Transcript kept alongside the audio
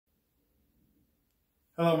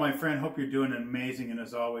Hello, my friend. Hope you're doing amazing. And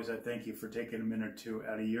as always, I thank you for taking a minute or two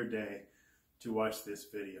out of your day to watch this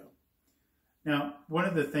video. Now, one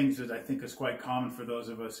of the things that I think is quite common for those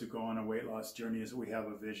of us who go on a weight loss journey is that we have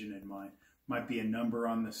a vision in mind. Might be a number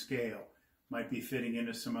on the scale, might be fitting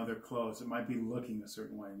into some other clothes, it might be looking a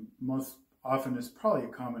certain way. Most often it's probably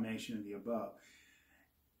a combination of the above.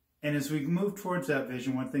 And as we move towards that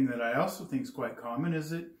vision, one thing that I also think is quite common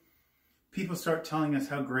is that people start telling us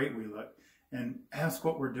how great we look and ask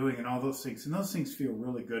what we're doing and all those things. And those things feel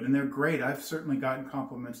really good and they're great. I've certainly gotten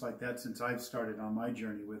compliments like that since I've started on my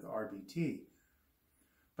journey with RBT.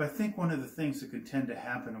 But I think one of the things that can tend to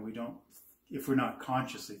happen, and we don't, if we're not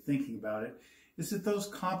consciously thinking about it, is that those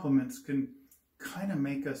compliments can kind of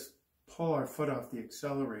make us pull our foot off the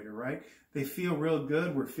accelerator, right? They feel real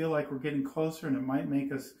good. We feel like we're getting closer, and it might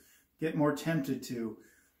make us get more tempted to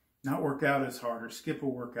not work out as hard or skip a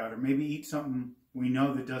workout or maybe eat something we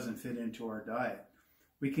know that doesn't fit into our diet.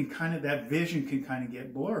 We can that vision can kind of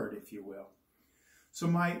get blurred, if you will. So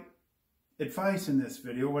my advice in this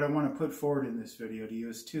video, what I want to put forward in this video to you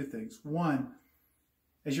is two things. One,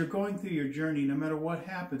 as you're going through your journey, no matter what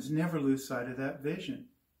happens, never lose sight of that vision.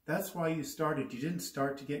 That's why you started. You didn't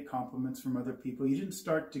start to get compliments from other people. You didn't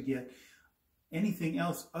start to get anything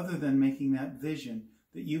else other than making that vision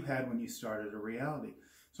that you had when you started a reality.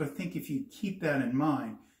 So I think if you keep that in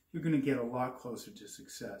mind, you're going to get a lot closer to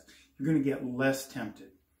success. You're going to get less tempted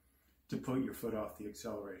to put your foot off the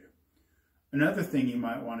accelerator. Another thing you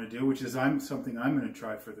might want to do, which is something I'm going to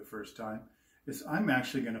try for the first time, is I'm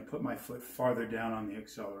actually going to put my foot farther down on the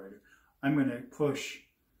accelerator. I'm going to push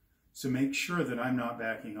to make sure that I'm not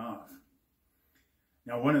backing off.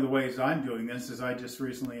 Now, one of the ways I'm doing this is I just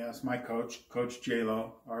recently asked my coach, Coach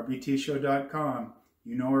JLo, rbtshow.com,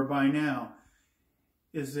 you know her by now,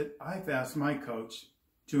 is that I've asked my coach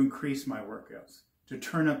to increase my workouts, to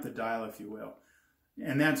turn up the dial, if you will.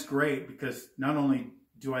 And that's great because not only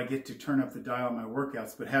do I get to turn up the dial on my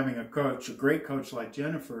workouts, but having a coach, a great coach like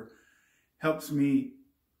Jennifer, helps me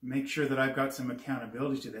make sure that I've got some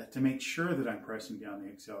accountability to that, to make sure that I'm pressing down the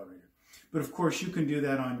accelerator. But of course, you can do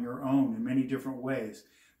that on your own in many different ways,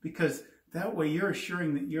 because that way you're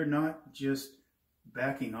assuring that you're not just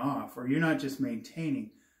backing off or you're not just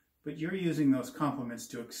maintaining, but you're using those compliments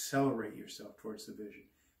to accelerate yourself towards the vision,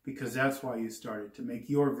 because that's why you started, to make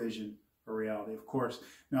your vision a reality. Of course,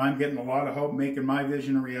 now I'm getting a lot of help making my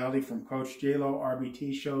vision a reality from Coach JLo,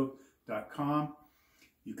 rbtshow.com.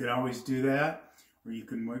 You can always do that, or you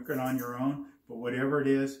can work it on your own. But whatever it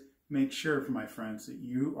is, make sure, my friends, that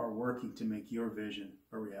you are working to make your vision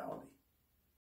a reality.